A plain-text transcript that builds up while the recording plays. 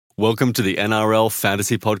Welcome to the NRL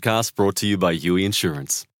Fantasy Podcast brought to you by Yui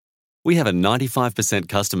Insurance. We have a 95%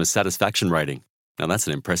 customer satisfaction rating. Now that's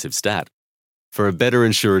an impressive stat. For a better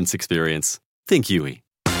insurance experience, think Yui.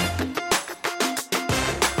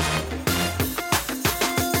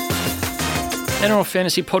 NRL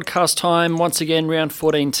Fantasy Podcast time. Once again, round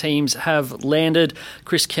 14 teams have landed.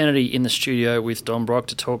 Chris Kennedy in the studio with Dom Brock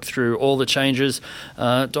to talk through all the changes.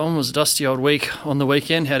 Dom, was a dusty old week on the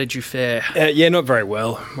weekend. How did you fare? Yeah, not very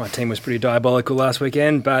well. My team was pretty diabolical last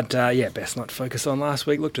weekend, but best not focus on last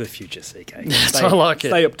week. Look to the future, CK. I like it.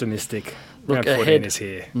 Stay optimistic. Look round 14 ahead, is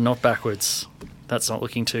here. not backwards. That's not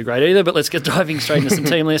looking too great either, but let's get diving straight into some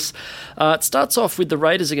team lists. It starts off with the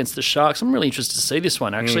Raiders against the Sharks. I'm really interested to see this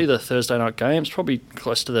one, actually. The Thursday night game's probably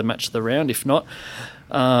close to the match of the round, if not.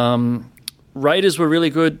 Raiders were really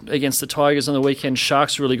good against the Tigers on the weekend.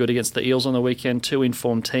 Sharks were really good against the Eels on the weekend. Two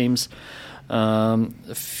informed teams. A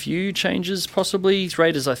few changes, possibly.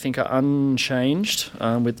 Raiders, I think, are unchanged,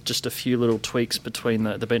 with just a few little tweaks between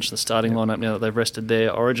the bench and the starting lineup now that they've rested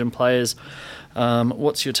their Origin players.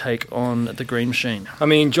 What's your take on the Green Machine? I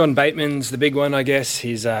mean, John Bateman's the big one, I guess.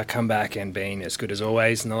 He's come back and been as good as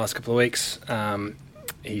always in the last couple of weeks.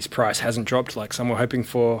 His price hasn't dropped like some were hoping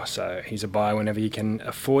for, so he's a buy whenever you can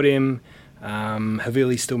afford him.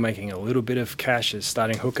 Havili's still making a little bit of cash as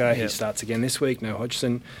starting hooker. Yep. He starts again this week. No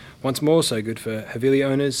Hodgson once more, so good for Havili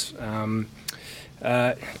owners.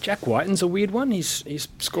 Jack Whiten's a weird one. His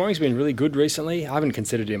scoring's been really good recently. I haven't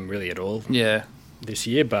considered him really at all this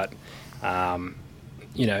year, but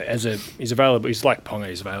he's available. He's like Ponga.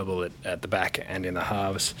 He's available at the back and in the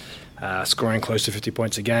halves, scoring close to 50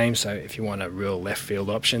 points a game. So if you want a real left field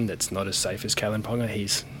option that's not as safe as Kalyn Ponga,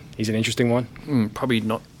 he's an interesting one. Probably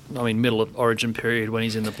not. I mean, middle of Origin period when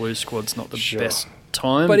he's in the Blues squad's not the best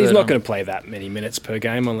time. But he's not going to play that many minutes per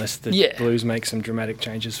game unless the Blues make some dramatic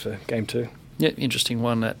changes for game 2. Yeah, interesting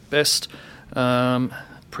one at best.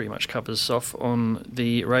 Pretty much covers us off on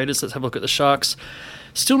the Raiders. Let's have a look at the Sharks.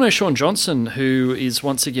 Still no Shaun Johnson, who is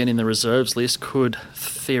once again in the reserves list, could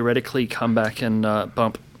theoretically come back and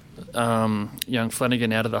bump young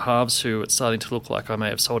Flanagan out of the halves, who it's starting to look like I may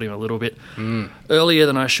have sold him a little bit earlier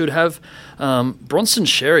than I should have. Bronson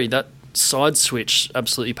Xerri, that side switch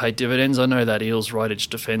absolutely paid dividends. I know that Eels right edge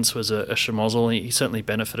defence was a schmozzle. He certainly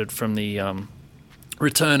benefited from the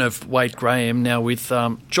return of Wade Graham. Now with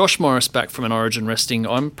Josh Morris back from an Origin resting,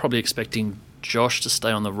 I'm probably expecting Josh to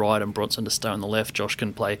stay on the right and Bronson to stay on the left. Josh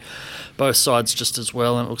can play both sides just as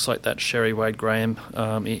well, and it looks like that Xerri Wade Graham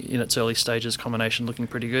in its early stages combination looking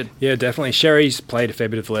pretty good. Yeah, definitely. Xerri's played a fair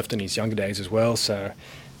bit of left in his younger days as well, so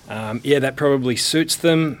that probably suits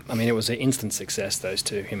them. I mean, it was an instant success, those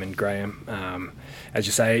two, him and Graham. As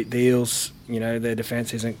you say, the Eels, their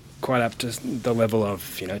defence isn't quite up to the level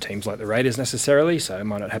of teams like the Raiders necessarily, so it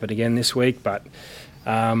might not happen again this week, but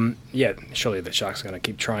surely the Sharks are going to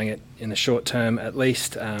keep trying it in the short term at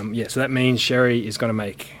least. So that means Xerri is going to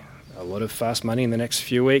make a lot of fast money in the next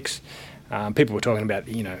few weeks. People were talking about,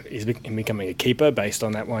 is him becoming a keeper based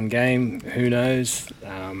on that one game. Who knows?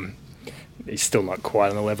 He's still not quite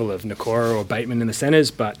on the level of Nakora or Bateman in the centres,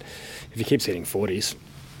 but if he keeps hitting 40s,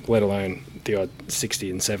 let alone the odd 60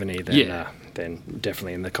 and 70, then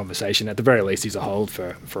definitely in the conversation. At the very least, he's a hold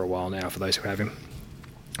for a while now for those who have him.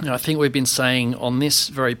 I think we've been saying on this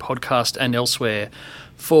very podcast and elsewhere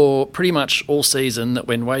for pretty much all season that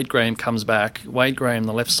when Wade Graham comes back, Wade Graham,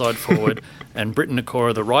 the left side forward, and Britton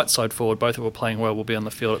Nakora, the right side forward, both of them playing well, will be on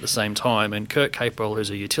the field at the same time. And Kurt Capewell, who's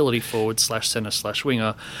a utility forward / centre /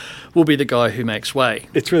 winger, will be the guy who makes way.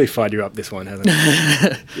 It's really fired you up, this one, hasn't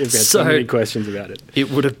it? You've got so many questions about it. It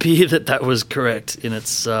would appear that was correct in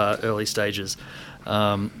its early stages.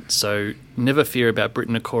 So never fear about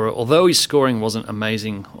Britton Nakora. Although his scoring wasn't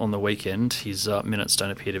amazing on the weekend, his minutes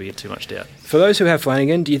don't appear to be too much doubt. For those who have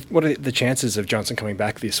Flanagan, what are the chances of Johnson coming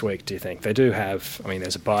back this week, do you think? They do have,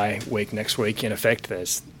 there's a bye week next week in effect.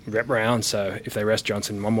 There's rep round, so if they rest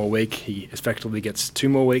Johnson one more week, he effectively gets 2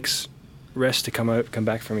 more weeks rest to come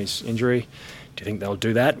back from his injury. Do you think they'll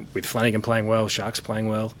do that with Flanagan playing well, Sharks playing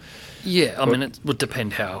well? Yeah, it would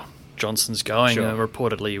depend how Johnson's going. Sure.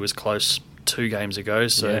 Reportedly he was close 2 games ago,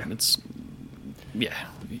 so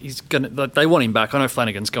he's gonna. They want him back. I know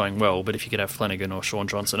Flanagan's going well, but if you could have Flanagan or Shaun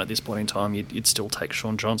Johnson at this point in time, you'd still take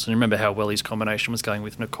Shaun Johnson. Remember how well his combination was going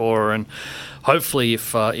with Nakora, and hopefully,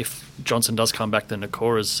 if Johnson does come back, then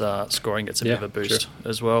Nakora's scoring gets a bit of a boost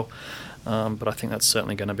as well. But I think that's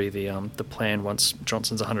certainly going to be the plan once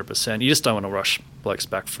Johnson's 100%. You just don't want to rush blokes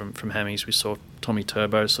back from hammies. We saw Tommy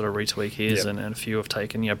Turbo sort of retweak his, and a few have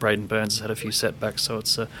taken. Braden Burns has had a few setbacks, so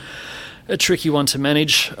it's a tricky one to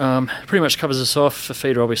manage. Pretty much covers us off.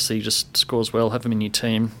 Fafita obviously just scores well, have him in your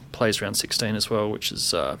team, plays round 16 as well, which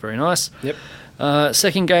is very nice. Yep.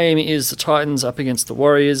 Second game is the Titans up against the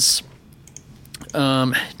Warriors.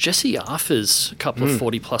 Jesse Arthur's a couple of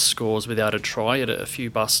 40-plus scores without a try. He had a few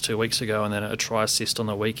busts 2 weeks ago and then a try assist on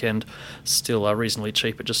the weekend. Still reasonably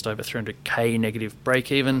cheap at just over 300k negative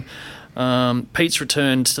break-even. Pete's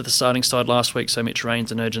returned to the starting side last week, so Mitch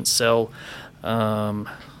Rain's an urgent sell. They're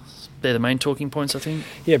the main talking points, I think.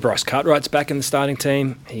 Yeah, Bryce Cartwright's back in the starting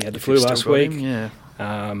team. He had the flu last week. Yeah.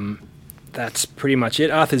 That's pretty much it.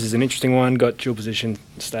 Arthur's is an interesting one. Got dual position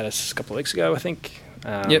status a couple of weeks ago, I think.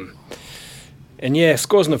 Yep. And yeah,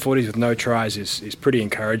 scores in the 40s with no tries is pretty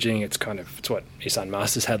encouraging. It's what Isan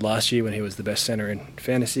Masters had last year when he was the best centre in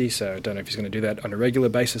fantasy. So I don't know if he's going to do that on a regular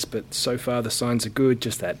basis, but so far the signs are good.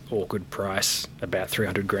 Just that awkward price, about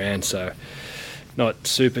 300 grand. So not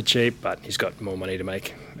super cheap, but he's got more money to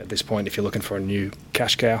make at this point if you're looking for a new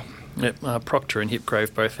cash cow. Yep, Proctor and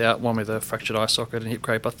Hipgrave both out, one with a fractured eye socket and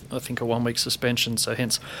Hipgrave, I think, a 1 week suspension, so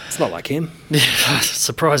hence... It's not like him.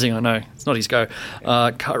 Surprising, I know. It's not his go.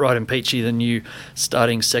 Cartwright and Peachy, the new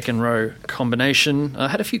starting second row combination. I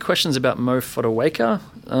had a few questions about Mo Fotuaika,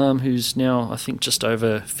 who's now, I think, just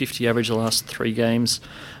over 50 average the last 3 games.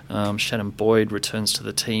 Shannon Boyd returns to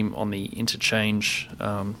the team on the interchange.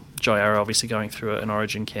 Jai Arrow obviously going through an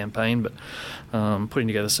Origin campaign, but putting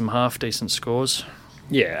together some half-decent scores.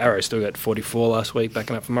 Yeah, Arrow still got 44 last week,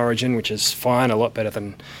 backing up from Origin, which is fine, a lot better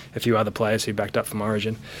than a few other players who backed up from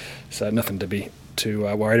Origin. So nothing to be too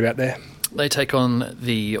worried about there. They take on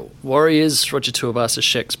the Warriors. Roger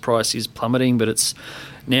Tuivasa-Sheck's price is plummeting, but it's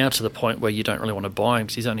now to the point where you don't really want to buy him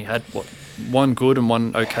because he's only had, one good and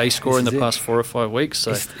one okay score in the past 4 or 5 weeks.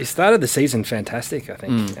 So he started the season fantastic, I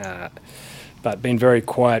think, but been very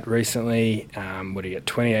quiet recently. What did he get?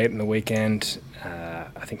 28 in the weekend.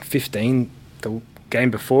 I think 15 the game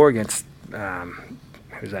before against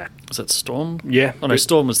who's that? Was that Storm? Yeah. Oh no,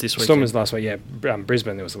 Storm was this week. Storm was last week. Yeah,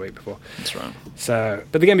 Brisbane. There was the week before. That's right. So,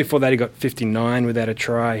 but the game before that, he got 59 without a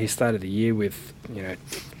try. He started the year with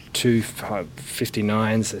 2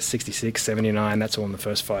 59s, 66, 79. That's all in the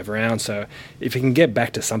first 5 rounds. So, if he can get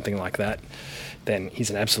back to something like that, then he's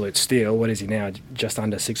an absolute steal. What is he now? Just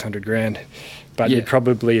under 600 grand. But you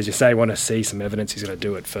probably, as you say, want to see some evidence he's going to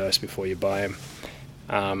do it first before you buy him.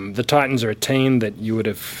 The Titans are a team that you would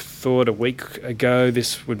have thought a week ago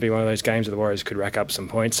this would be one of those games where the Warriors could rack up some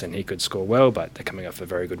points and he could score well, but they're coming off a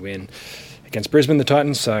very good win against Brisbane, the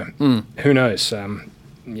Titans, so who knows?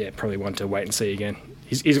 Probably want to wait and see again.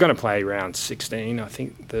 He's going to play round 16, I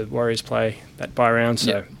think the Warriors play that bye round,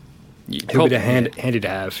 so he'll be handy to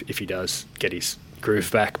have if he does get his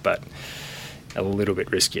groove back, but a little bit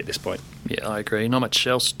risky at this point. Yeah, I agree. Not much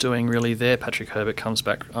else doing really there. Patrick Herbert comes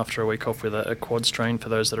back after a week off with a quad strain for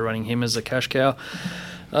those that are running him as a cash cow.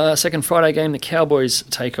 Second Friday game, the Cowboys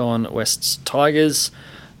take on West's Tigers.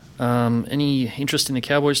 Any interest in the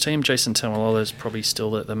Cowboys team? Jason Taumalolo is probably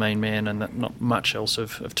still the main man and not much else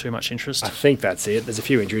of too much interest. I think that's it. There's a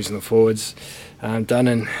few injuries in the forwards. Dunn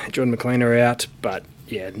and Jordan McLean are out, but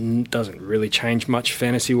it doesn't really change much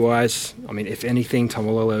fantasy-wise. I mean, if anything,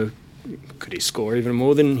 Taumalolo, could he score even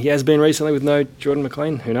more than he has been recently with no Jordan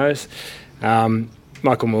McLean? Who knows?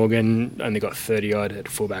 Michael Morgan only got 30-odd at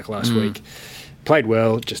fullback last week. Played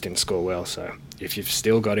well, just didn't score well. So if you've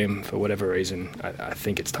still got him for whatever reason, I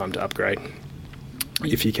think it's time to upgrade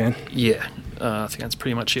if you can. Yeah, I think that's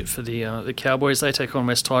pretty much it for the Cowboys. They take on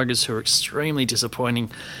West Tigers, who are extremely disappointing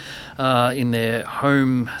in their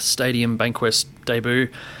home stadium Bankwest debut.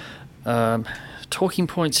 Talking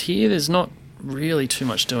points here, there's not really too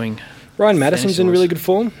much doing. Ryan Madison's in really good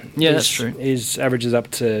form. Yeah, that's true. His average is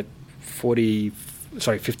up to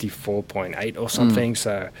 54.8 or something.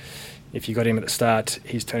 So if you got him at the start,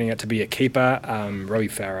 he's turning out to be a keeper. Robbie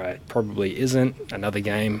Farah probably isn't. Another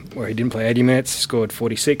game where he didn't play 80 minutes, scored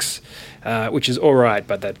 46, which is all right,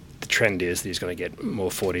 but the trend is that he's going to get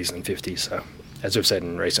more 40s than 50s. So as we've said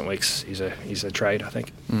in recent weeks, he's a trade, I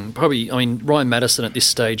think. Probably, I mean, Ryan Madison at this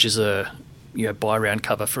stage is a buy round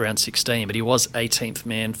cover for round 16, but he was 18th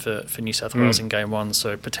man for New South Wales in game 1,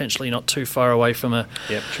 so potentially not too far away from a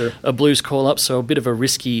Blues call up, so a bit of a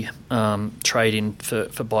risky trade in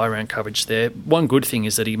for buy round coverage there. One good thing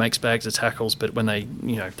is that he makes bags of tackles, but when they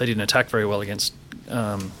didn't attack very well against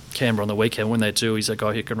Canberra on the weekend. When they do, he's a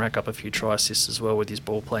guy who can rack up a few try assists as well with his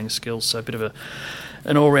ball playing skills, so a bit of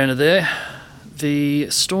an all rounder there. The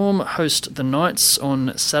Storm host the Knights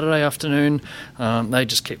on Saturday afternoon. They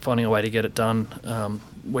just keep finding a way to get it done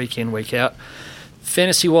week in, week out.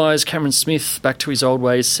 Fantasy-wise, Cameron Smith back to his old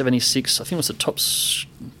ways, 76. I think it was the top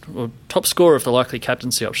top scorer of the likely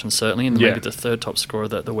captaincy option, certainly, and Yeah. maybe the third top scorer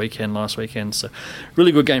the weekend, last weekend. So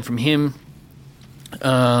really good game from him.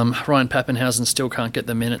 Ryan Pappenhausen still can't get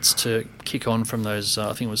the minutes to kick on from those,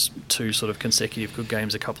 I think it was 2 sort of consecutive good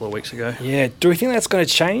games a couple of weeks ago. Yeah, do we think that's going to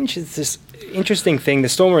change? It's this interesting thing. The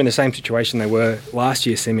Storm were in the same situation they were last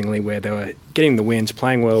year, seemingly, where they were getting the wins,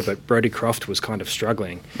 playing well, but Brodie Croft was kind of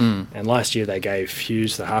struggling. And last year they gave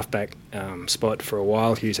Hughes the halfback spot for a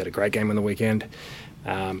while. Hughes had a great game on the weekend.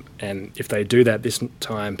 And if they do that this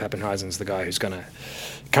time, Pappenhausen's the guy who's going to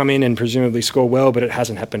come in and presumably score well, but it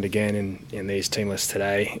hasn't happened again in these team lists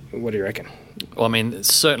today. What do you reckon? Well, I mean,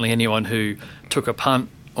 certainly anyone who took a punt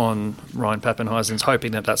on Ryan Pappenhausen's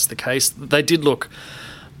hoping that that's the case. They did look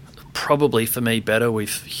probably, for me, better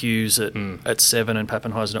with Hughes at 7 and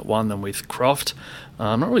Pappenhausen at 1 than with Croft.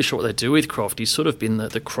 I'm not really sure what they do with Croft. He's sort of been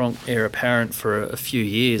the Cronk heir apparent for a few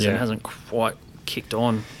years and hasn't quite kicked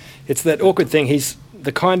on. It's that awkward thing. He's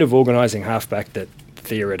the kind of organising halfback that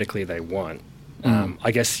theoretically they want. I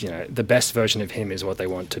guess, the best version of him is what they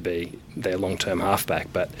want to be their long-term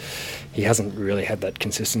halfback, but he hasn't really had that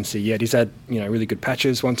consistency yet. He's had, really good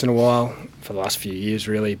patches once in a while for the last few years,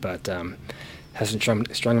 really, but hasn't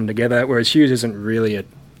strung them together, whereas Hughes isn't really a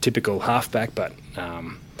typical halfback, but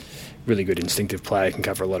really good instinctive player, can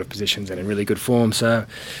cover a lot of positions and in really good form. So,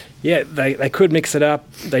 yeah, they could mix it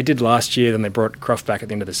up. They did last year, then they brought Croft back at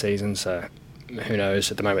the end of the season, so who knows?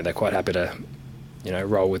 At the moment, they're quite happy to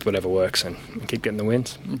roll with whatever works and keep getting the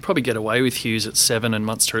wins. You'd probably get away with Hughes at 7 and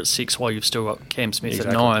Munster at 6 while you've still got Cam Smith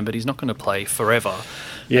at 9, but he's not going to play forever.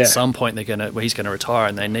 Yeah. At some point, he's going to retire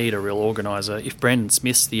and they need a real organiser. If Brandon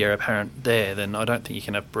Smith's the heir apparent there, then I don't think you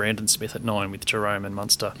can have Brandon Smith at 9 with Jerome and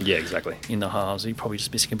Munster in the halves. You're probably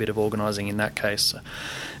just missing a bit of organising in that case. So,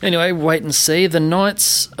 anyway, wait and see. The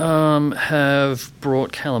Knights have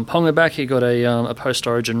brought Callum Ponga back. He got a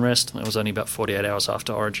post-Origin rest. It was only about 48 hours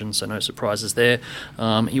after Origin, so no surprises there.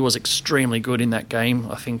 He was extremely good in that game.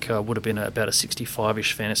 I think would have been about a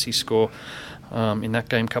 65-ish fantasy score in that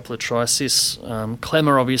game, couple of try assists.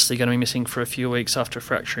 Clemmer obviously going to be missing for a few weeks after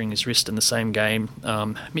fracturing his wrist in the same game.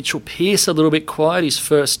 Mitchell Pearce a little bit quiet, his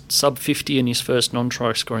first sub-50 and his first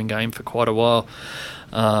non-try scoring game for quite a while.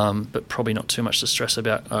 But probably not too much to stress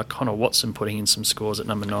about. Connor Watson putting in some scores at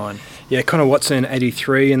number 9. Yeah, Connor Watson,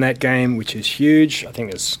 83 in that game, which is huge. I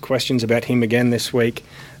think there's questions about him again this week.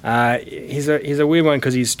 He's a weird one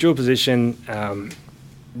because he's dual position,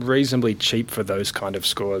 reasonably cheap for those kind of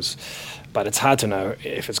scores, but it's hard to know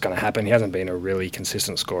if it's going to happen. He hasn't been a really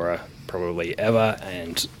consistent scorer probably ever,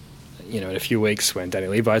 and in a few weeks when Danny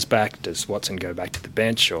Levi's back, does Watson go back to the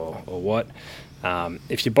bench or what?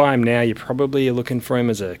 If you buy him now, you probably are looking for him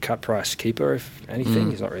as a cut price keeper, if anything.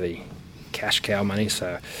 He's not really cash cow money,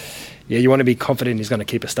 so yeah, you want to be confident he's going to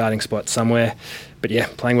keep a starting spot somewhere. But yeah,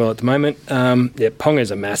 playing well at the moment.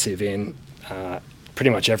 Ponga's a massive in. Pretty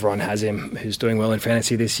much everyone has him who's doing well in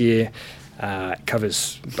fantasy this year.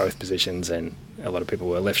 Covers both positions, and a lot of people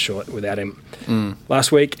were left short without him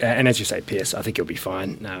last week. And as you say, Pearce, I think he'll be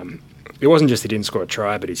fine. It wasn't just he didn't score a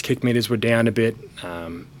try, but his kick meters were down a bit.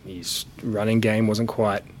 His running game wasn't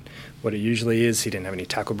quite what it usually is. He didn't have any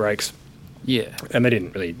tackle breaks. Yeah. And they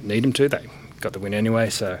didn't really need him to. They got the win anyway.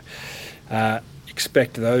 So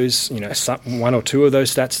expect those, one or two of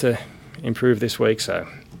those stats to improve this week. So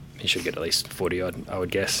he should get at least 40-odd, I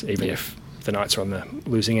would guess, even if the Knights are on the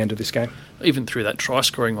losing end of this game. Even through that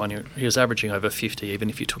try-scoring one, he was averaging over 50, even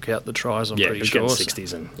if you took out the tries, I'm pretty sure. Yeah,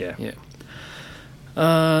 60s and yeah.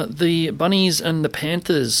 The Bunnies and the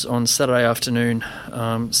Panthers on Saturday afternoon.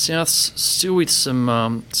 South's still with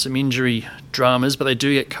some injury dramas, but they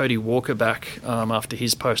do get Cody Walker back after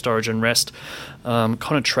his post-Origin rest.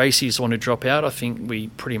 Connor Tracy's the one to drop out. I think we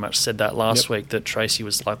pretty much said that last week, that Tracy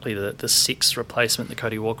was likely the sixth replacement, the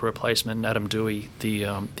Cody Walker replacement, and Adam Dewey, the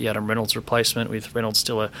Adam Reynolds replacement, with Reynolds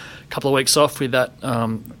still a couple of weeks off with that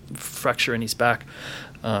fracture in his back.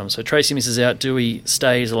 So Tracy misses out. Dewey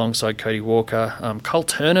stays alongside Cody Walker. Cole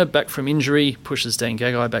Turner, back from injury, pushes Dan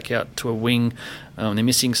Gagai back out to a wing. They're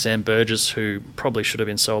missing Sam Burgess, who probably should have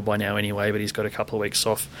been sold by now anyway, but he's got a couple of weeks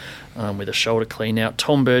off with a shoulder clean out.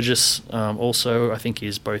 Tom Burgess also, I think,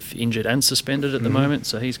 is both injured and suspended at the moment,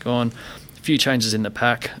 so he's gone. A few changes in the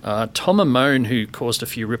pack. Tom Amone, who caused a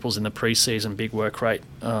few ripples in the pre-season, big work rate,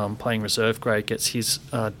 playing reserve grade, gets his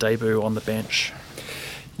debut on the bench.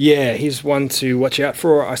 Yeah, he's one to watch out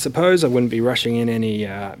for, I suppose. I wouldn't be rushing in any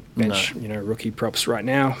bench, rookie props right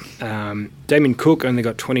now. Damien Cook only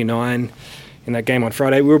got 29 in that game on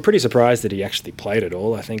Friday. We were pretty surprised that he actually played at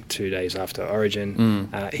all, I think 2 days after Origin.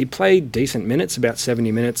 He played decent minutes, about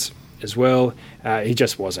 70 minutes as well. He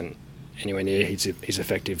just wasn't anywhere near his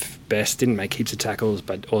effective best. Didn't make heaps of tackles,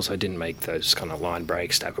 but also didn't make those kind of line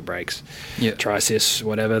breaks, tackle breaks, try assists,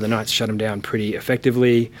 whatever. The Knights shut him down pretty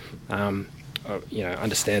effectively.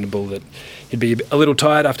 Understandable that he'd be a little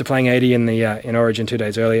tired after playing 80 in Origin 2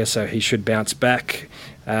 days earlier, so he should bounce back.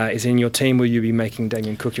 Is in your team, will you be making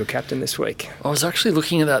Damien Cook your captain this week? I was actually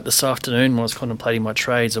looking at that this afternoon when I was contemplating my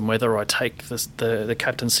trades and whether I take the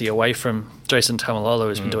captaincy away from Jason Taumalolo,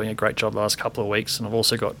 who's been doing a great job the last couple of weeks, and I've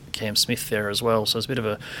also got Cam Smith there as well, so it's a bit of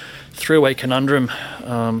a three-way conundrum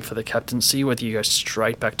for the captaincy, whether you go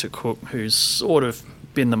straight back to Cook, who's sort of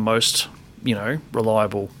been the most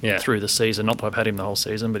reliable through the season. Not that I've had him the whole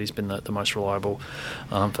season, but he's been the most reliable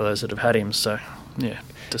for those that have had him. So,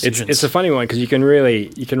 decisions. It's a funny one because you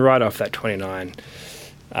can write off that 29,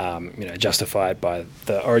 justify it by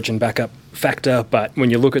the Origin backup factor. But when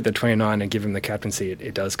you look at the 29 and give him the captaincy,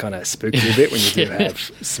 it does kind of spook you a bit when you do have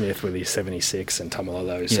Smith with his 76 and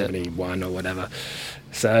Taumalolo 71 or whatever.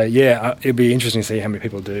 So it'd be interesting to see how many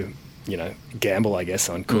people do, gamble, I guess,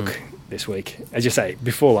 on Cook this week. As you say,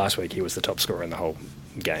 before last week, he was the top scorer in the whole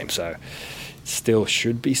game, so still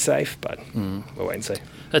should be safe, but we'll wait and see.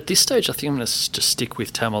 At this stage, I think I'm going to just stick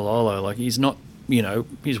with Taumalolo. Like, he's not,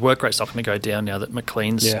 his work rate's not going to go down now that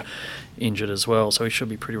McLean's injured as well, so he should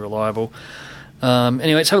be pretty reliable.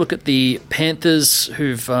 Anyway, let's have a look at the Panthers,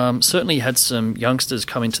 who've certainly had some youngsters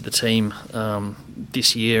come into the team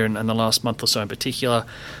this year and the last month or so in particular.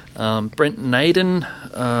 Brent Naden,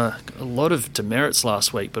 a lot of demerits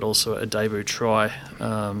last week, but also a debut try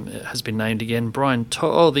has been named again. Brian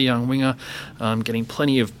To'o, the young winger, getting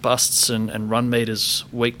plenty of busts and run meters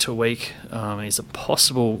week to week. He's a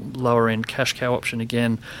possible lower-end cash cow option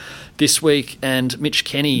again this week. And Mitch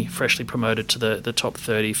Kenny, freshly promoted to the top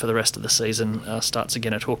 30 for the rest of the season, starts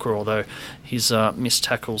again at hooker, although his missed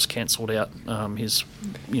tackles cancelled out his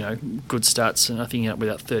good stats, and I think out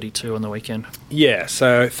without 32 on the weekend. Yeah,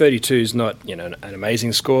 so 32 is not an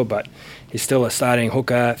amazing score, but he's still a starting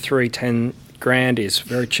hooker. 310 grand is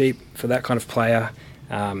very cheap for that kind of player.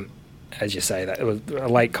 As you say, that it was a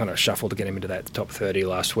late kind of shuffle to get him into that top 30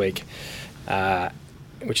 last week,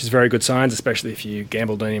 which is very good signs, especially if you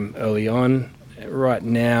gambled on him early on. Right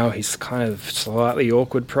now, he's kind of slightly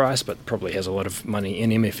awkward price, but probably has a lot of money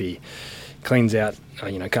in him if he cleans out,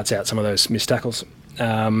 cuts out some of those missed tackles.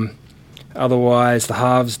 Otherwise, the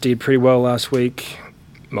halves did pretty well last week.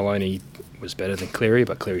 Maloney was better than Cleary,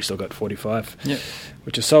 but Cleary still got 45,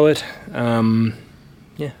 which is solid. I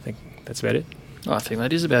think that's about it. I think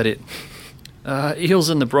that is about it. Eels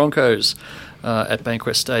and the Broncos at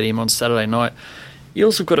Bankwest Stadium on Saturday night.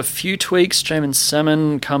 Eels have got a few tweaks. Jamin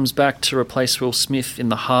Salmon comes back to replace Will Smith in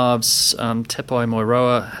the halves. Tepai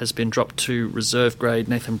Moiroa has been dropped to reserve grade.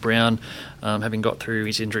 Nathan Brown, having got through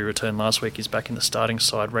his injury return last week, is back in the starting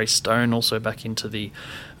side. Ray Stone also back into the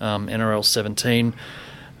NRL 17.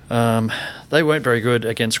 They weren't very good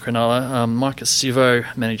against Cronulla. Micah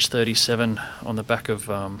Sivo managed 37 on the back of...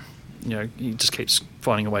 he just keeps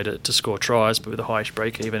finding a way to score tries, but with a high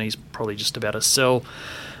break even, he's probably just about a sell.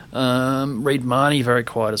 Reid Marnie, very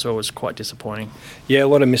quiet as well, was quite disappointing. Yeah, a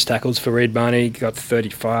lot of missed tackles for Reid Marnie. Got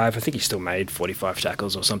 35. I think he still made 45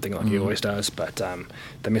 tackles or something like he always does, but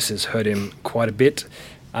the misses hurt him quite a bit.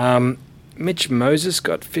 Mitch Moses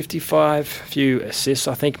got 55, a few assists,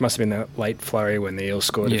 I think. Must have been the late flurry when the Eels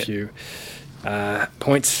scored a few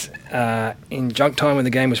points in junk time when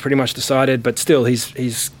the game was pretty much decided, but still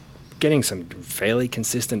he's getting some fairly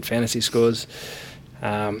consistent fantasy scores,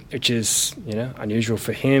 which is unusual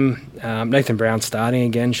for him. Nathan Brown starting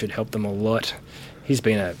again should help them a lot. He's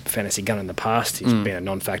been a fantasy gun in the past. He's been a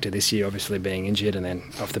non-factor this year, obviously being injured and then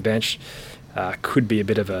off the bench. Could be a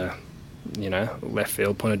bit of a left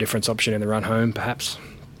field point of difference option in the run home, perhaps.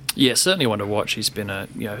 Yeah, certainly one to watch. He's been a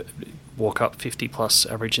walk up 50 plus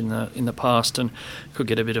average in the past, and could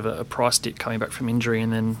get a bit of a price dip coming back from injury,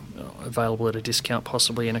 and then available at a discount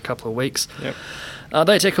possibly in a couple of weeks. Yep.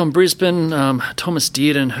 They take on Brisbane. Thomas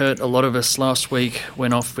Dearden hurt a lot of us last week.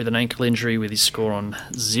 Went off with an ankle injury with his score on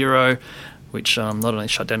 0, which not only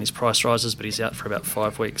shut down his price rises, but he's out for about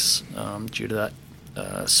 5 weeks due to that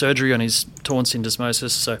surgery on his torn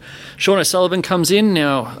syndesmosis. So Sean O'Sullivan comes in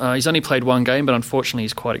now. He's only played one game, but unfortunately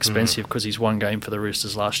he's quite expensive because he's one game for the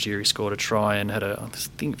Roosters last year. He scored a try and had I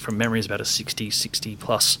think from memory is about a 60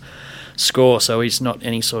 plus score, so he's not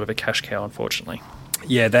any sort of a cash cow, unfortunately.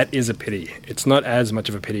 Yeah, that is a pity. It's not as much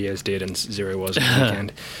of a pity as Dearden's 0 was on the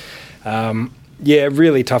weekend.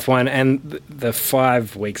 Really tough one, and the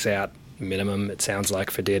 5 weeks out minimum, it sounds like,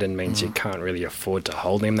 for Dearden means you can't really afford to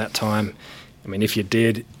hold him that time. I mean, if you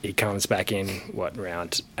did, he comes back in,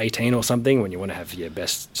 round 18 or something, when you want to have your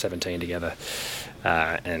best 17 together,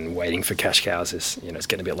 and waiting for cash cows is, it's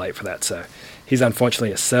getting a bit late for that. So he's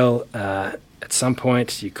unfortunately a sell. At some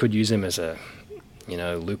point, you could use him as a,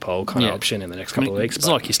 loophole kind of option in the next couple of weeks. It's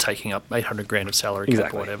not like he's taking up 800 grand of salary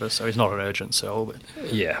cap or whatever, so he's not an urgent sell.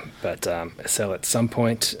 But a sell at some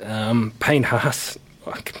point. Payne Haas,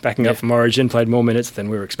 backing up from Origin, played more minutes than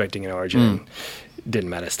we were expecting in Origin.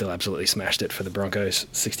 Didn't matter, still absolutely smashed it for the Broncos,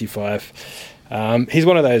 65. He's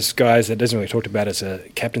one of those guys that doesn't really talked about as a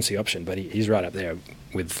captaincy option, but he's right up there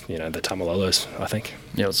with the Tamalolos, I think.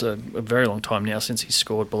 Yeah, it's a very long time now since he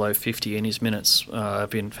scored below 50, and his minutes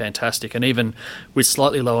have been fantastic. And even with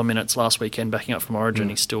slightly lower minutes last weekend, backing up from Origin,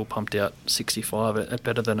 he still pumped out 65 at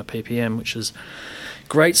better than a PPM, which is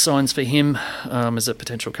great signs for him as a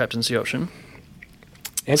potential captaincy option.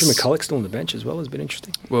 Andrew McCulloch still on the bench as well has been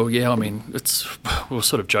interesting. Well, yeah, I mean, we were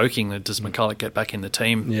sort of joking that does McCulloch get back in the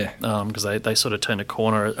team? Yeah. Because they sort of turned a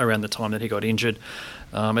corner around the time that he got injured.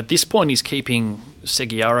 At this point, he's keeping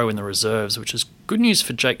Seguiaro in the reserves, which is good news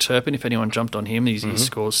for Jake Turpin. If anyone jumped on him, his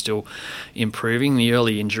score's still improving. The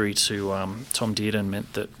early injury to Tom Dearden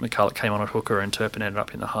meant that McCulloch came on at hooker and Turpin ended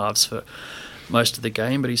up in the halves for most of the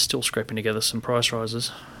game, but he's still scraping together some price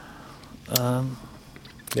rises.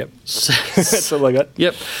 Yep. That's all I got.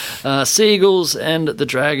 Yep. Seagulls and the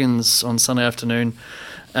Dragons on Sunday afternoon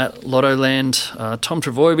at Lottoland. Tom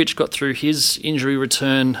Trbojevic got through his injury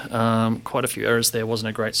return. Quite a few errors there. Wasn't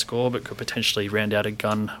a great score, but could potentially round out a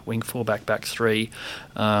gun wing fullback back three.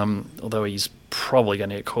 Although he's probably going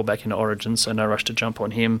to get called back into Origin, so no rush to jump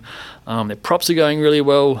on him. Their props are going really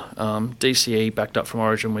well. DCE backed up from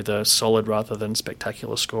Origin with a solid rather than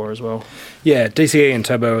spectacular score as well. Yeah, DCE and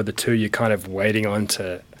Turbo are the two you're kind of waiting on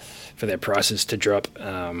for their prices to drop.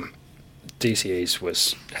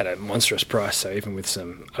 DCE's had a monstrous price, so even with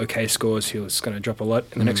some okay scores, he was going to drop a lot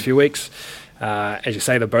in the next few weeks. As you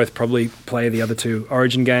say, they'll both probably play the other two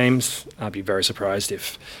Origin games. I'd be very surprised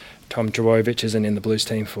if Tom Trbojevic isn't in the Blues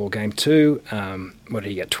team for Game 2. What did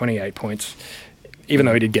he get? 28 points, even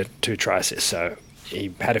though he did get 2 try assists. So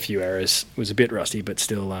he had a few errors, was a bit rusty, but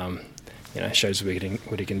still shows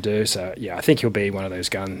what he can do. So, yeah, I think he'll be one of those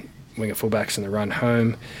gun winger fullbacks in the run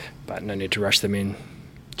home, but no need to rush them in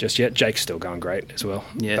just yet. Jake's still going great as well.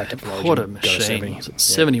 Yeah, what a machine.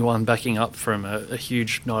 71 backing up from a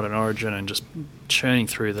huge night in Origin and just churning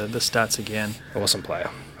through the stats again. Awesome player.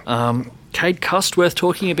 Cade Cust worth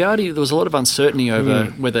talking about. There was a lot of uncertainty over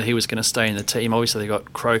whether he was going to stay in the team. Obviously, they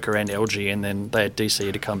got Croker and LG, and then they had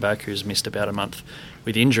DC to come back, who's missed about a month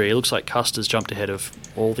with injury. It looks like Cust has jumped ahead of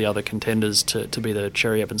all the other contenders to be the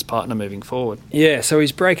Cherry Evans partner moving forward. Yeah, so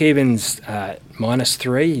his break-even's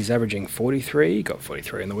 -3. He's averaging 43. He got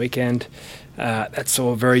 43 on the weekend. That's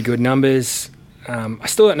all very good numbers. I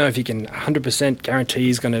still don't know if you can 100% guarantee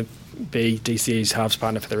he's going to be DCE's halves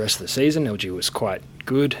partner for the rest of the season. LG was quite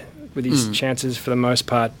good with his chances for the most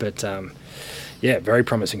part, but very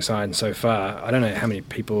promising sign so far. I don't know how many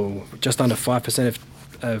people, just under 5%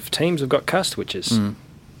 of teams have got Cust, which is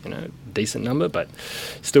decent number, but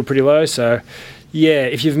still pretty low. So yeah,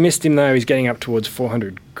 if you've missed him though, he's getting up towards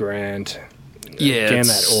 400 grand. Yeah, again,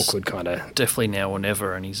 that awkward kind of definitely now or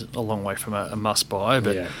never, and he's a long way from a must buy,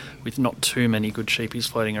 but with not too many good cheapies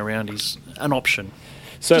floating around, he's an option.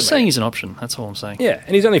 Certainly. Just saying he's an option, that's all I'm saying. Yeah,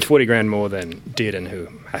 and he's only 40 grand more than Dearden, who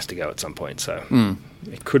has to go at some point, so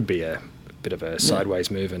it could be a bit of a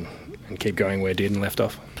sideways move and keep going where Dearden left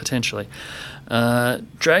off. Potentially.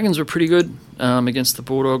 Dragons were pretty good against the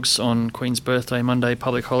Bulldogs on Queen's birthday, Monday,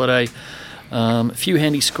 public holiday. A few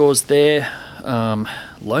handy scores there.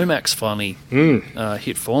 Lomax finally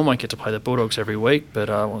hit form. Won't get to play the Bulldogs every week, but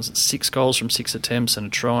 6 goals from 6 attempts and a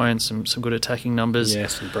try and some good attacking numbers. Yeah,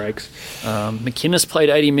 some breaks. McInnes played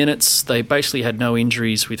 80 minutes. They basically had no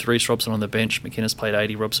injuries with Reece Robson on the bench. McInnes played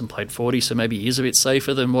 80, Robson played 40, so maybe he is a bit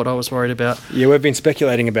safer than what I was worried about. Yeah, we've been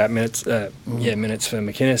speculating about minutes for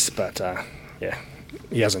McInnes, but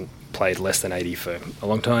he hasn't played less than 80 for a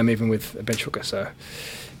long time, even with a bench hooker, so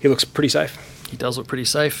he looks pretty safe. He does look pretty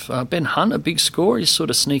safe. Ben Hunt, a big score. He's sort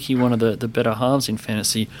of sneaky, one of the better halves in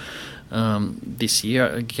fantasy this year.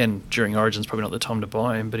 Again, during Origin's probably not the time to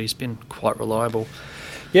buy him, but he's been quite reliable.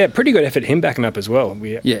 Yeah, pretty good effort him backing up as well.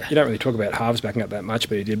 You don't really talk about halves backing up that much,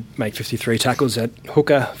 but he did make 53 tackles at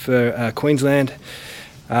hooker for Queensland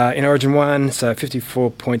in Origin 1, so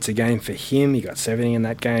 54 points a game for him. He got 70 in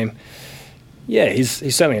that game. Yeah, he's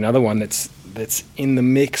certainly another one that's in the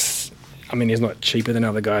mix. I mean, he's not cheaper than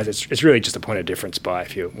other guys. It's really just a point of difference buy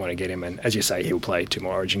if you want to get him. And as you say, he'll play 2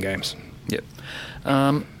 more Origin games. Yep.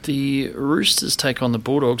 The Roosters take on the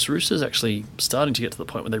Bulldogs. Roosters actually starting to get to the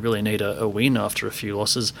point where they really need a win after a few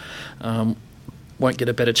losses. won't get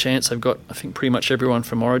a better chance. They've got, I think, pretty much everyone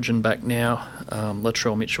from Origin back now.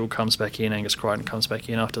 Latrell Mitchell comes back in, Angus Crichton comes back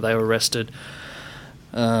in after they were rested.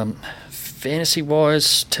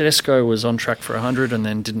 Fantasy-wise, Tedesco was on track for 100 and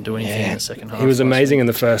then didn't do anything in the second half. He was amazing in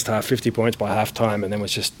the first half, 50 points by half-time, and then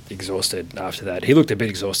was just exhausted after that. He looked a bit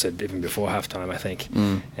exhausted even before half-time, I think,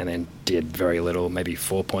 and then did very little, maybe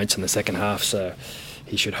 4 points in the second half, so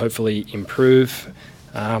he should hopefully improve.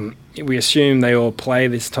 We assume they all play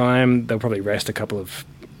this time. They'll probably rest a couple of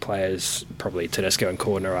players, probably Tedesco and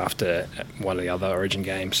Cordner after one of the other Origin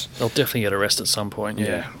games. They'll definitely get a rest at some point,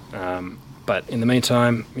 yeah. But in the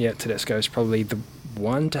meantime, Tedesco is probably the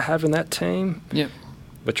one to have in that team. Yeah.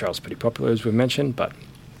 Latrell's pretty popular, as we mentioned, but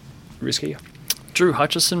risky. Drew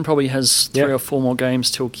Hutchison probably has 3 or 4 more games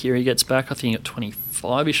till Kiri gets back. I think at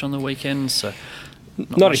 25-ish on the weekend, so...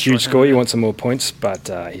 Not a huge score. You want some more points, but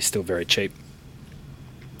he's still very cheap.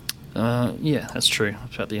 Yeah, that's true.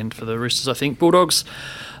 That's about the end for the Roosters, I think. Bulldogs,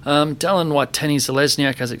 Dallin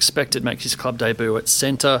White-Teni-Zalesniak, as expected, makes his club debut at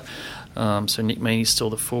centre. So Nick Meaney's still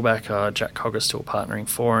the fullback. Jack Cogger still partnering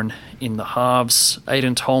Foran in the halves.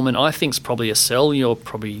 Aidan Tolman, I think, is probably a sell. You're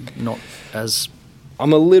probably not as...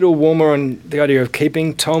 I'm a little warmer on the idea of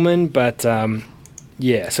keeping Tolman, but so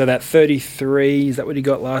that 33, is that what he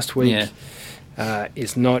got last week? Yeah.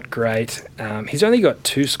 Is not great. He's only got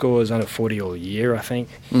 2 scores under 40 all year, I think.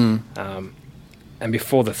 And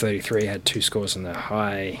before the 33, he had 2 scores in the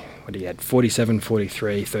high. What he had? 47,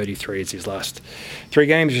 43, 33 is his last 3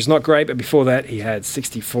 games, which is not great. But before that, he had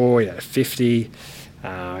 64, he had a 50,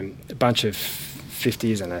 a bunch of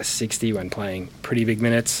 50s and a 60 when playing pretty big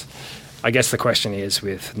minutes. I guess the question is,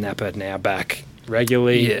 with Napa now back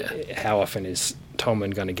regularly, how often is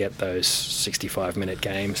Tolman going to get those 65-minute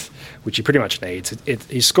games, which he pretty much needs?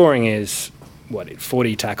 His scoring is,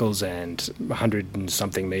 40 tackles and 100 and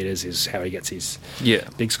something metres is how he gets his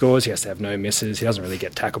big scores. He has to have no misses. He doesn't really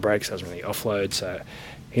get tackle breaks, doesn't really offload, so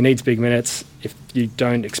he needs big minutes. If you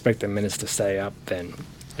don't expect the minutes to stay up, then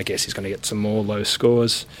I guess he's going to get some more low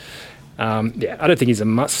scores. I don't think he's a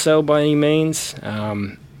must-sell by any means.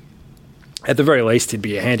 At the very least, he'd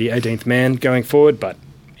be a handy 18th man going forward, but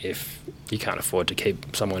if you can't afford to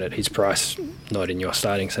keep someone at his price, not in your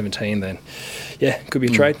starting 17, then could be a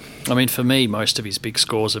trade. I mean, for me, most of his big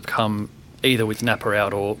scores have come either with Napa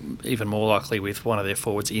out or even more likely with one of their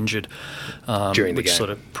forwards injured, during the which game. sort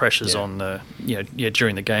of pressures on the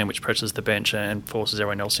during the game, which pressures the bench and forces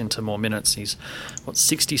everyone else into more minutes. He's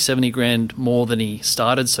 60-70 grand more than he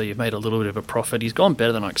started, so you've made a little bit of a profit. He's gone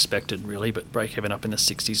better than I expected, really, but break even up in the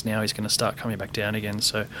 60s now. He's going to start coming back down again,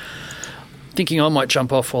 so thinking I might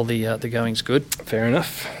jump off while the going's good. Fair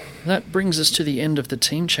enough. That brings us to the end of the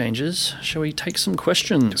team changes. Shall we take some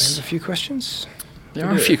questions? Do we have a few questions? There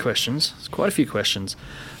are a few questions. There's quite a few questions.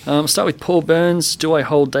 Start with Paul Burns. Do I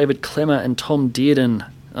hold David Klemmer and Tom Dearden?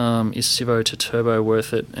 Is Sivo to Turbo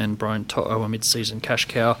worth it? And Brian To'o a mid-season cash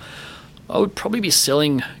cow? I would probably be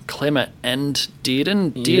selling Klemmer and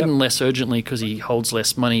Dearden. Dearden less urgently because he holds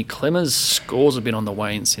less money. Klemmer's scores have been on the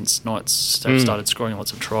wane since Knights have started scoring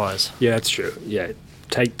lots of tries. Yeah, that's true. Yeah,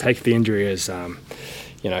 take the injury as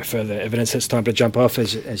further evidence. It's time to jump off,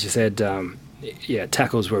 as you said.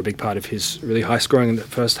 Tackles were a big part of his really high scoring in the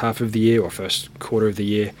first half of the year or first quarter of the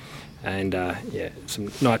year. And,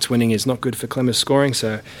 some Knights winning is not good for Klemmer's scoring.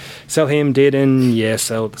 So sell him, Dearden,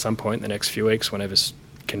 sell at some point in the next few weeks, whenever's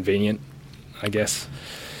convenient, I guess.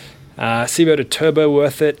 Sivo to Turbo,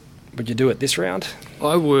 worth it. Would you do it this round?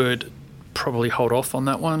 I would probably hold off on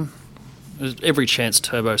that one. There's every chance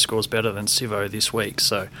Turbo scores better than Sivo this week.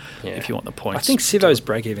 So if you want the points. I think Sivo's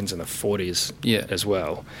break-even's in the 40s as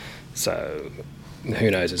well. So who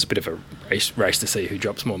knows? It's a bit of a race to see who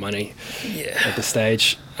drops more money at this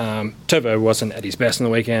stage. Turbo wasn't at his best on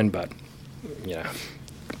the weekend, but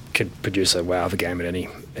could produce a wow of a game at any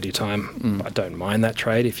time. I don't mind that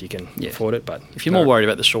trade if you can afford it. But if you're more worried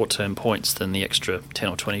about the short-term points than the extra 10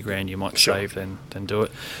 or 20 grand you might save, then do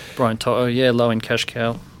it. Brian To'o, low in cash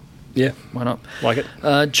cow. Yeah, why not? Like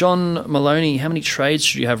it. John Maloney, how many trades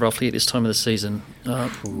should you have roughly at this time of the season?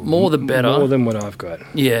 More the better. More than what I've got.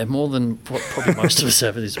 Yeah, more than what probably most of us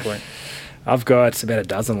have at this point. I've got about a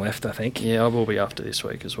dozen left, I think. Yeah, I will be after this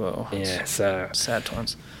week as well. Yeah, so sad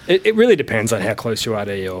times. It really depends on how close you are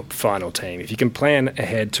to your final team. If you can plan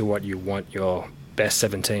ahead to what you want your best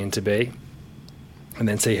 17 to be, and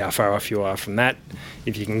then see how far off you are from that.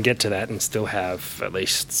 If you can get to that and still have at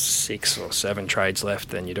least 6 or 7 trades left,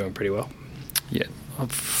 then you're doing pretty well. Yeah,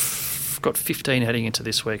 I've got 15 heading into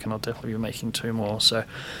this week, and I'll definitely be making 2 more. So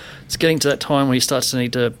it's getting to that time where he starts to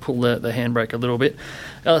need to pull the handbrake a little bit.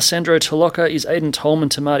 Alessandro Toloka, is Aidan Tolman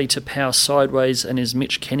to Marty to power sideways, and is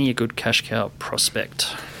Mitch Kenny a good cash cow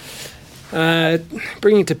prospect?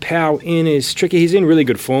 Bringing Tapau in is tricky. He's in really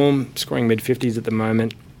good form, scoring mid-50s at the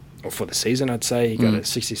moment, or for the season, I'd say. He got a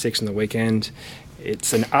 66 on the weekend.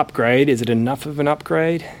 It's an upgrade. Is it enough of an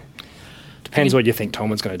upgrade? Depends what you think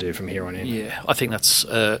Tolman's going to do from here on in. Yeah, I think that's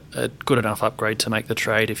a good enough upgrade to make the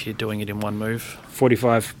trade if you're doing it in one move.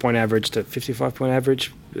 45-point average to 55-point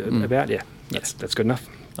average, about, yeah. That's good enough.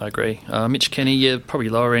 I agree. Mitch Kenny, yeah, probably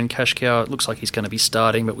lower end cash cow. It looks like he's going to be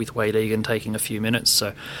starting, but with Wade Egan taking a few minutes,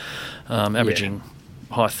 so averaging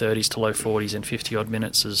high 30s to low 40s in 50-odd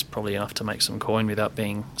minutes is probably enough to make some coin without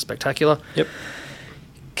being spectacular. Yep.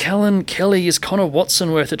 Callan Kelly, is Connor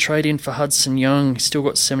Watson worth a trade-in for Hudson Young? He's still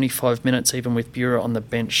got 75 minutes, even with Buehler on the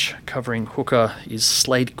bench covering hooker. Is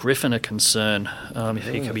Slade Griffin a concern if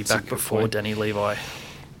he could be back before Danny Levi?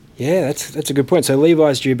 Yeah, that's a good point. So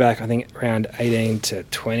Levi's due back, I think, around 18 to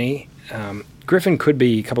 20. Griffin could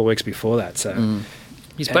be a couple of weeks before that. So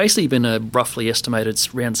he's basically been a roughly estimated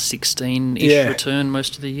around 16-ish return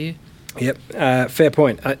most of the year. Yep, fair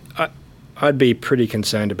point. I'd be pretty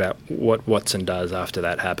concerned about what Watson does after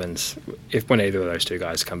that happens, when either of those two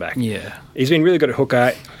guys come back. Yeah, he's been really good at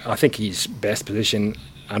hooker. I think his best position,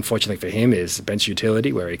 unfortunately for him, is bench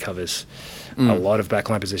utility, where he covers a lot of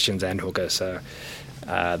backline positions and hooker. So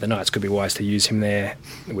the Knights could be wise to use him there,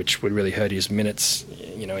 which would really hurt his minutes,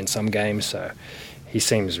 in some games. So he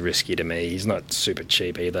seems risky to me. He's not super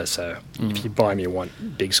cheap either. So if you buy him, you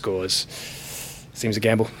want big scores. Seems a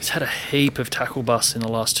gamble. He's had a heap of tackle busts in the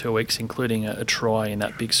last 2 weeks, including a try in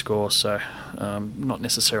that big score, so not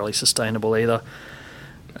necessarily sustainable either.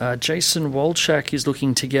 Jason Wolchak is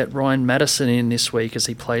looking to get Ryan Madison in this week as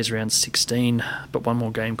he plays around 16, but one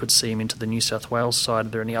more game could see him into the New South Wales side. Are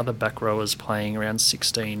there any other back rowers playing around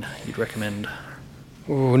 16 you'd recommend?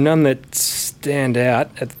 Ooh, none that stand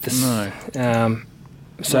out at this. No.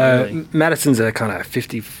 Really. Madison's a kind of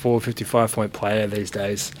 54, 55-point player these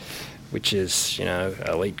days, which is,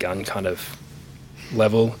 elite gun kind of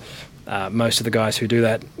level. Most of the guys who do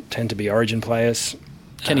that tend to be Origin players.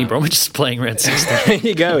 Kenny Bromwich is playing around 16. There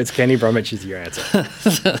you go. It's Kenny Bromwich is your answer.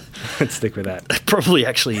 Let's stick with that. That probably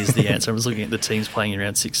actually is the answer. I was looking at the teams playing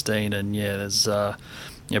around 16, and there's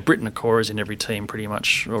Britton Okora's in every team pretty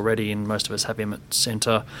much already, and most of us have him at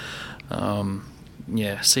centre. Siwa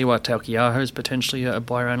Taukiaho is potentially a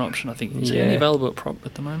buy-around option. I think he's only available at prop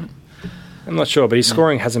at the moment. I'm not sure, but his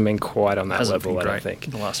scoring hasn't been quite on that hasn't level, been great I don't think.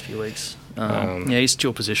 in the last few weeks. He's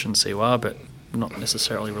dual position Siwa, but not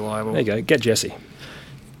necessarily reliable. There you go. Get Jesse.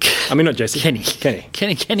 I mean, not Jesse.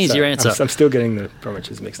 Kenny's so your answer. I'm still getting the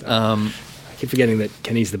Bromwiches mixed up. I keep forgetting that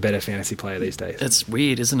Kenny's the better fantasy player these days. It's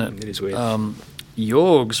weird, isn't it? It is weird.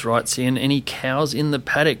 Yorgs writes in, any cows in the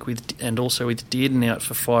paddock and also with Dearden out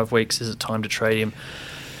for 5 weeks, is it time to trade him?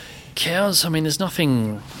 Cows, I mean, there's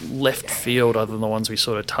nothing left field other than the ones we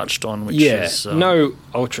sort of touched on, which is... no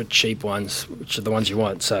ultra cheap ones, which are the ones you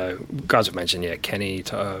want. So, guys have mentioned, Kenny,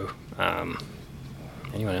 Toe,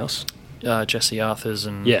 anyone else? Jesse Arthurs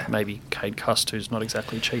and maybe Cade Cust, who's not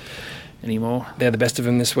exactly cheap anymore. They're the best of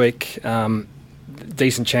them this week.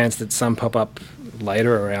 Decent chance that some pop up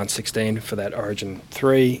later, around 16 for that Origin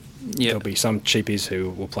 3. There'll be some cheapies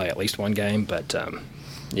who will play at least one game, but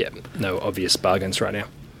no obvious bargains right now.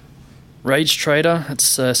 Rage Trader,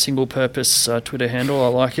 it's a single-purpose Twitter handle. I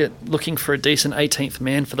like it. Looking for a decent 18th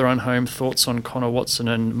man for the run home. Thoughts on Connor Watson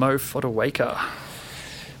and Mo Fotuaika?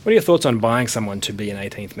 What are your thoughts on buying someone to be an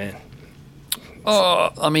 18th man?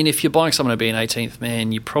 Oh, I mean, if you're buying someone to be an 18th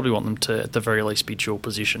man, you probably want them to, at the very least, be dual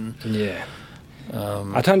position. Yeah.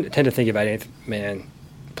 I tend to think of 18th man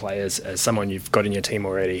players as someone you've got in your team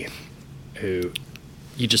already who...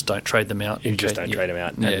 You just don't trade them out. You just don't trade them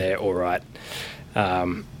out, and they're all right.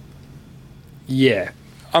 I'm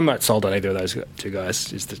not sold on either of those two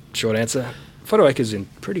guys, is the short answer. Fotuaika's in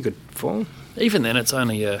pretty good form. Even then, it's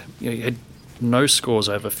only he had no scores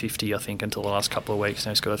over 50, I think, until the last couple of weeks.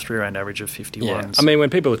 Now he's got a 3-round average of 51. Yeah. I mean, when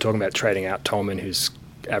people are talking about trading out Tolman, who's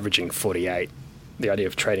averaging 48, the idea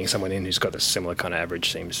of trading someone in who's got a similar kind of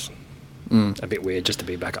average seems a bit weird just to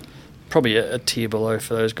be back up. Probably a tier below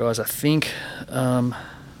for those guys, I think.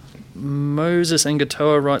 Moses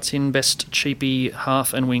Angatoa writes in, best cheapy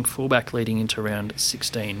half and wing fullback leading into round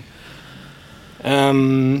 16.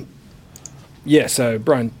 So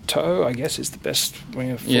Brian Toe, I guess, is the best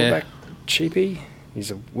winger fullback cheapy.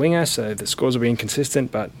 He's a winger, so the scores will be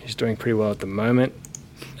inconsistent, but he's doing pretty well at the moment.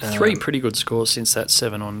 3 pretty good scores since that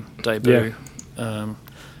 7 on debut.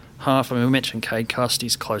 Half, I mean, we mentioned Cade Cust,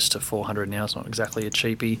 he's close to 400 now, it's not exactly a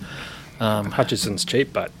cheapie. Hutchinson's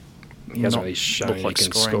cheap, but he hasn't really shown he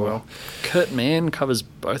can score well. Kurt Mann covers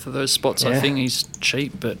both of those spots. I think he's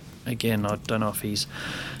cheap, but again, I don't know if he's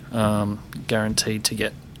guaranteed to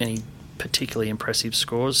get any particularly impressive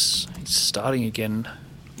scores. He's starting again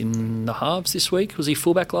in the halves this week. Was he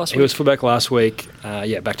fullback last week? He was fullback last week.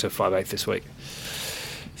 Back to 5/8 this week.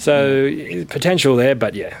 So potential there,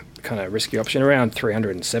 but kind of risky option. Around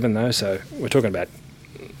 307 though. So we're talking about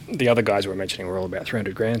the other guys we're mentioning were all about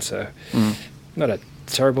 300 grand. So not a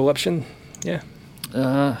terrible option. Yeah.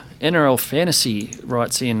 NRL Fantasy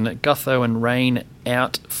writes in Gutho and Rain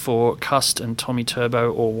out for Cust and Tommy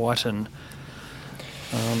Turbo or Whiten.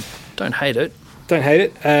 Don't hate it. Don't hate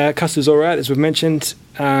it. Cust is all right, as we've mentioned.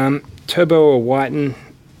 Turbo or Whiten,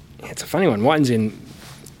 it's a funny one. Whiten's in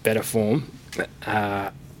better form.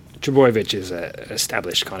 Trbojevic is an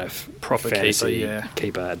established kind of Proper fantasy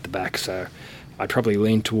keeper at the back, so I'd probably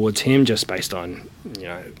lean towards him just based on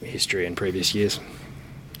history and previous years.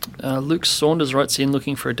 Luke Saunders writes in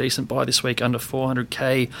looking for a decent buy this week under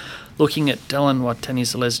 400k, looking at Dallin,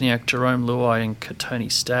 Watene-Zelezniak, Jerome Luai and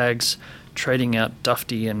Katoni Staggs, trading out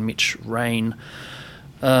Dufty and Mitch Rain.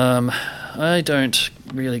 I don't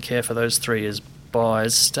really care for those three as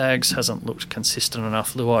buys. Staggs hasn't looked consistent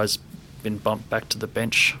enough. Luai's been bumped back to the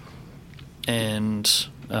bench, and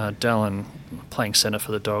Dallin playing centre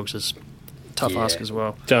for the Dogs is a tough ask as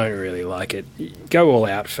well. Don't really like it. Go all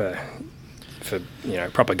out for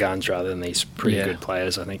proper guns rather than these pretty good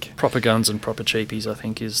players, I think. Proper guns and proper cheapies, I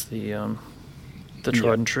think, is the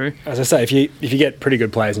tried and true. As I say, if you get pretty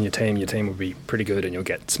good players in your team will be pretty good, and you'll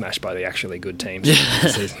get smashed by the actually good teams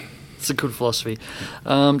this season. It's a good philosophy.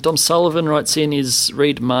 Dom Sullivan writes in, is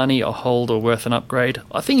Reid Marnie a hold or worth an upgrade?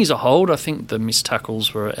 I think he's a hold. I think the missed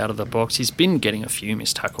tackles were out of the box. He's been getting a few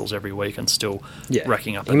missed tackles every week and still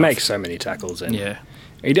racking up He makes so many tackles. And yeah.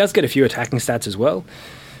 He does get a few attacking stats as well.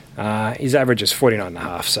 His average is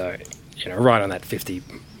 49.5, so right on that 50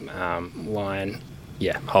 line.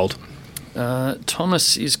 Yeah, hold.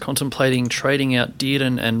 Thomas is contemplating trading out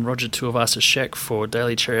Dearden and Roger Tuivasa-Sheck for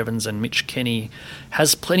Daly Cherry-Evans and Mitch Kenny.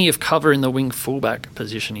 Has plenty of cover in the wing fullback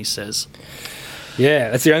position, he says. Yeah,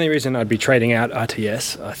 that's the only reason I'd be trading out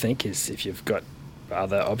RTS, I think, is if you've got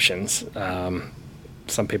other options.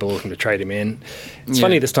 Some people are looking to trade him in. It's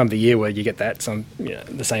funny this time of the year where you get that,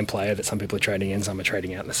 the same player that some people are trading in, some are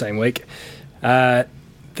trading out in the same week. The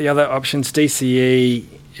other options, DCE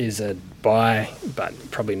is a buy, but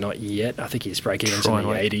probably not yet. I think he's breaking into the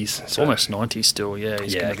 80s. So almost 90 still,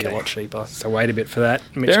 he's going to be a lot cheaper. So wait a bit for that.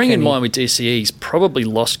 Bearing in mind with DCE, he's probably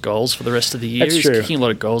lost goals for the rest of the year. That's he's true. Kicking a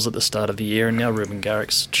lot of goals at the start of the year, and now Ruben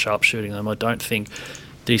Garrick's sharpshooting them. I don't think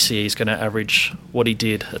DCE is going to average what he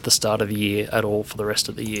did at the start of the year at all for the rest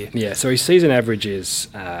of the year. Yeah, so his season average is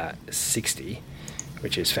 60,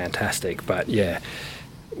 which is fantastic. But what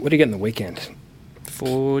do you get in the weekend?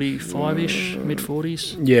 45-ish,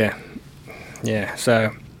 mid-40s? Yeah,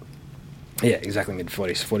 so, exactly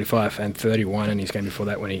mid-40s, 45 and 31 in his game before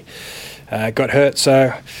that when he got hurt.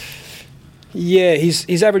 So,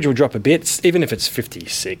 his average will drop a bit, even if it's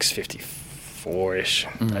 56, 54-ish.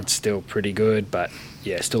 That's still pretty good, but,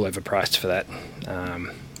 still overpriced for that.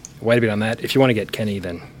 Wait a bit on that. If you want to get Kenny,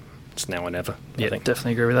 then it's now or never. Yeah,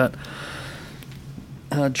 definitely agree with that.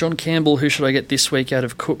 John Campbell, who should I get this week out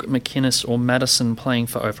of Cook, McInnes or Madison playing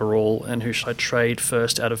for overall, and who should I trade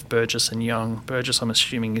first out of Burgess and Young? Burgess, I'm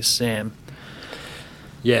assuming, is Sam.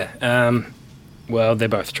 Yeah, well, they're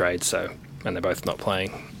both trades, and they're both not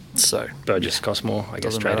playing. So Burgess costs more, I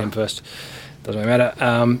guess. Trade matter. him first. Doesn't matter.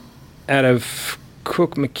 Out of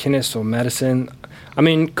Cook, McInnes or Madison, I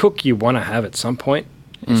mean, Cook you want to have at some point.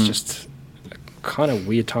 It's just a kind of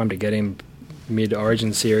weird time to get him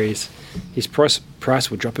mid-Origin series. His price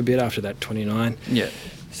will drop a bit after that 29. Yeah.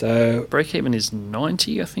 So break-even is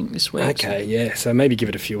 90, I think, this week. Okay, yeah. So maybe give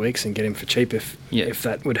it a few weeks and get him for cheap if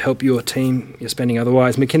that would help your team, your spending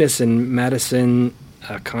otherwise. McInnes and Madison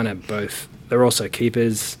are kind of both. They're also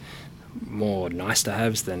keepers, more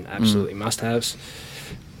nice-to-haves than absolutely must-haves.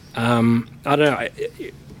 I don't know.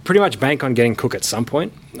 Pretty much bank on getting Cook at some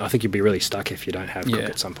point. I think you'd be really stuck if you don't have Cook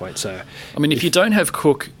at some point. So, I mean, if you don't have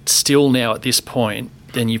Cook still now at this point,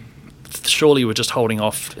 then you surely were just holding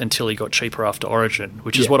off until he got cheaper after Origin,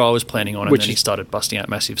 which is what I was planning on, and then he started busting out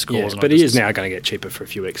massive scores. But he is now going to get cheaper for a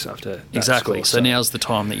few weeks after that. Exactly. Score, so now's the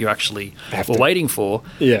time that you actually were waiting for.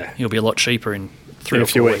 Yeah. He'll be a lot cheaper in 3 in or a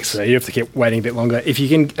few 4 weeks. So you have to keep waiting a bit longer. If you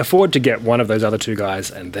can afford to get one of those other two guys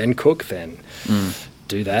and then Cook, then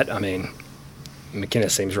do that. I mean,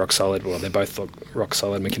 McInnes seems rock solid. Well, they both look rock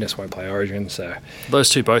solid. McInnes won't play Origin, so those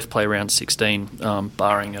two both play round 16,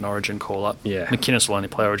 barring an Origin call-up. Yeah. McInnes will only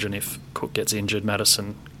play Origin if Cook gets injured.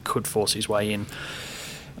 Madison could force his way in.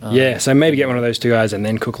 So maybe get one of those two guys and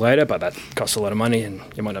then Cook later, but that costs a lot of money and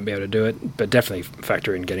you might not be able to do it. But definitely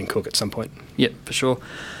factor in getting Cook at some point. Yeah, for sure.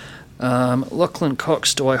 Lachlan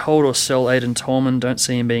Cox, do I hold or sell Aidan Tolman? Don't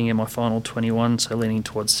see him being in my final 21, so leaning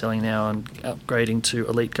towards selling now and upgrading to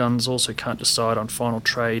elite guns. Also can't decide on final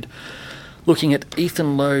trade. Looking at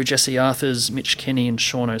Ethan Lowe, Jesse Arthurs, Mitch Kenny and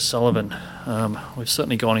Sean O'Sullivan. We've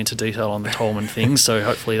certainly gone into detail on the Tolman thing, so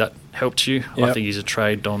hopefully that helped you. Yep. I think he's a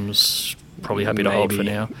trade Dom's probably happy to hold for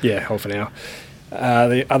now. Yeah, hold for now.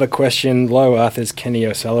 The other question, Lowe, Arthurs, Kenny,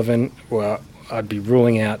 O'Sullivan. Well, I'd be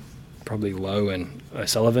ruling out probably Lowe and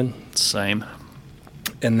O'Sullivan. Same.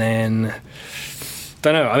 And then,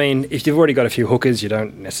 don't know, I mean, if you've already got a few hookers, you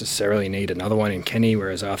don't necessarily need another one in Kenny,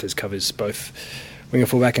 whereas Arthurs covers both winger,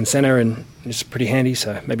 fullback and centre and is pretty handy,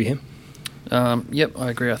 so maybe him. Yep, I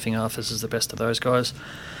agree. I think Arthurs is the best of those guys.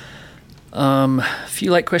 A few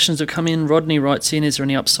late questions have come in. Rodney writes in, is there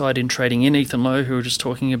any upside in trading in Ethan Lowe, who we were just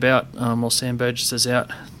talking about, while Sam Burgess is out?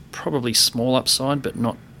 Probably small upside, but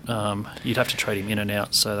not. You'd have to trade him in and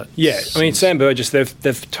out. So that I mean, Sam Burgess,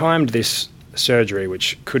 they've timed this surgery,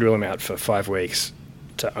 which could rule him out for 5 weeks,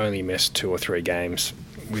 to only miss 2 or 3 games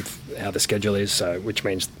with how the schedule is, so which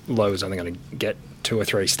means Lowe is only going to get 2 or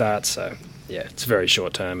 3 starts. So, yeah, it's very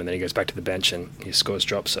short term, and then he goes back to the bench and his scores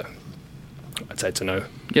drop, so I'd say it's a no.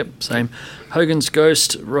 Yep, same. Hogan's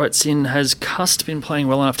Ghost writes in, has Cust been playing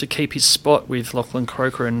well enough to keep his spot with Lachlan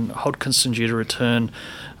Croker and Hodkinson due to return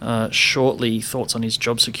shortly? Thoughts on his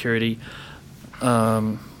job security?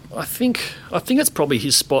 I think it's probably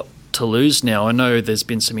his spot to lose now. I know there's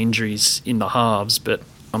been some injuries in the halves, but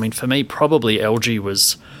I mean, for me, probably LG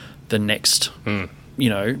was the next,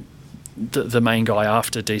 the main guy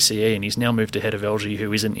after DCE, and he's now moved ahead of LG,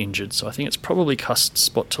 who isn't injured. So I think it's probably Cust's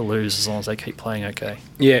spot to lose as long as they keep playing okay.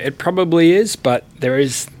 Yeah, it probably is, but there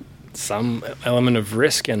is some element of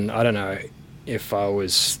risk, and I don't know if I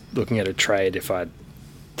was looking at a trade, if I'd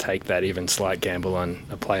take that even slight gamble on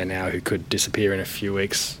a player now who could disappear in a few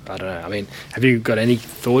weeks. I don't know. I mean, have you got any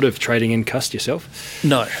thought of trading in Cust yourself?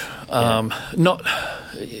 No. Not.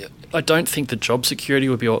 I don't think the job security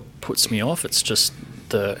would be what puts me off. It's just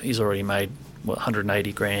he's already made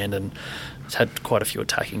 180 grand and has had quite a few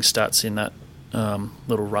attacking stats in that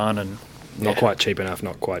little run, and not quite cheap enough,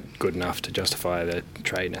 not quite good enough to justify the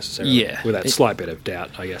trade necessarily. Yeah, with that slight bit of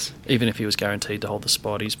doubt, I guess. Even if he was guaranteed to hold the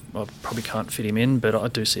spot, I probably can't fit him in, but I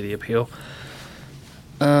do see the appeal.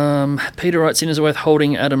 Peter writes in, is it worth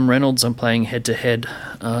holding Adam Reynolds? I'm playing head-to-head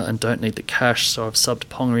and don't need the cash, so I've subbed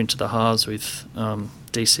Ponga into the halves with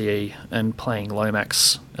DCE and playing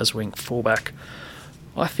Lomax as wing fullback.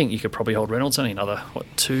 I think you could probably hold Reynolds. Only another,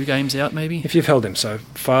 2 games out maybe? If you've held him so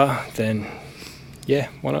far, then yeah,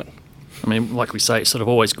 why not? I mean, like we say, it's sort of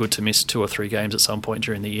always good to miss 2 or 3 games at some point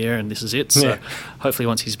during the year, and this is it. So hopefully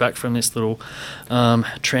once he's back from this little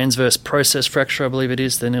transverse process fracture, I believe it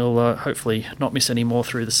is, then he'll hopefully not miss any more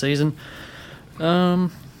through the season.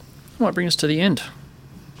 Might bring us to the end.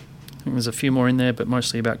 I think there's a few more in there, but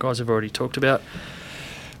mostly about guys we've already talked about.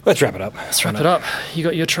 Let's wrap it up. You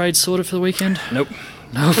got your trades sorted for the weekend? Nope.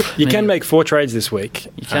 You can make 4 trades this week.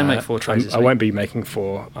 You can make 4 trades this week. I won't be making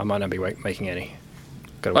 4. I might not be making any.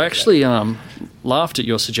 I actually laughed at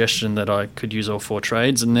your suggestion that I could use all 4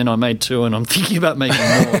 trades, and then I made 2, and I'm thinking about making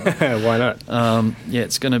more. Why not?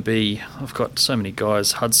 It's going to be... I've got so many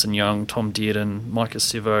guys. Hudson Young, Tom Dearden, Micah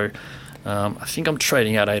Sivo. I think I'm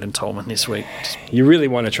trading out Aidan Tolman this week. You really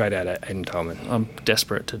want to trade out Aidan Tolman? I'm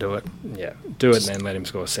desperate to do it. Yeah, do it and then let him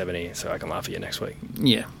score 70 so I can laugh at you next week.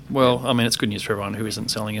 Yeah, well, I mean, it's good news for everyone who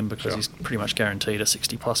isn't selling him because he's pretty much guaranteed a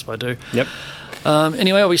 60 plus if I do. Yep.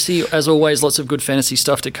 Anyway, obviously, as always, lots of good fantasy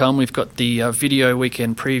stuff to come. We've got the video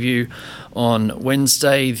weekend preview on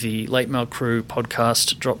Wednesday. The Late Mail Crew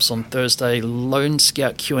podcast drops on Thursday. Lone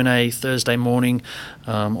Scout Q&A Thursday morning.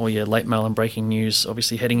 All your late mail and breaking news,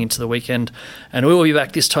 obviously, heading into the weekend. And we will be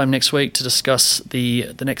back this time next week to discuss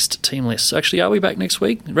the next team list. So actually, are we back next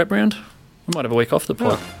week? Rep round? We might have a week off the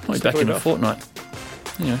pod. We'll be back in a fortnight.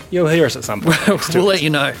 You'll hear us at some point. We'll let you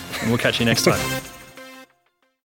know, and we'll catch you next time.